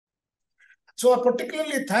So I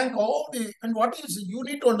particularly thank all and what is you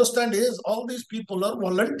need to understand is all these people are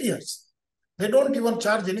volunteers. They don't even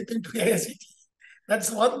charge anything to AICTE.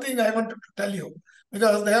 That's one thing I wanted to tell you,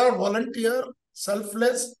 because they are volunteer,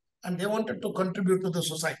 selfless, and they wanted to contribute to the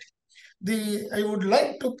society. I would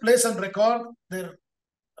like to place on record their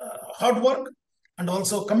hard work and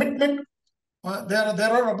also commitment. There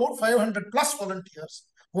are about 500 plus volunteers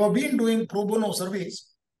who have been doing pro bono service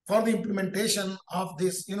for the implementation of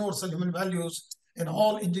these universal human values in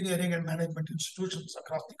all engineering and management institutions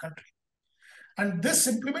across the country. And this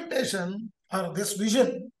implementation or this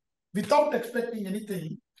vision, without expecting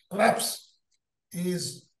anything, perhaps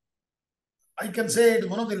is, I can say,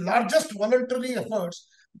 one of the largest voluntary efforts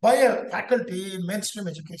by a faculty in mainstream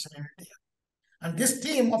education in India. And this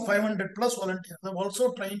team of 500 plus volunteers have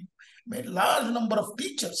also trained a large number of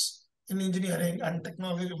teachers in engineering and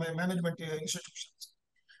technology management institutions.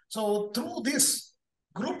 So through this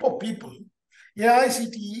group of people,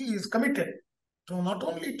 AICTE is committed to not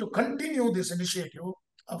only to continue this initiative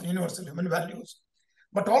of universal human values,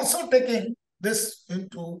 but also taking this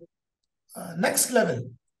into next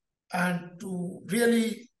level and to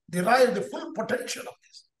really derive the full potential of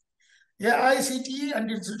this. AICTE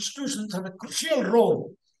and its institutions have a crucial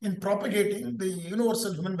role in propagating the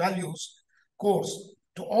universal human values course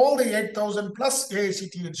to all the 8,000 plus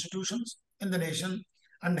AICTE institutions in the nation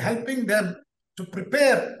and helping them to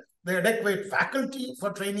prepare the adequate faculty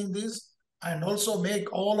for training these and also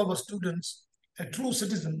make all our students a true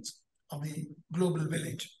citizens of the global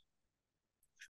village.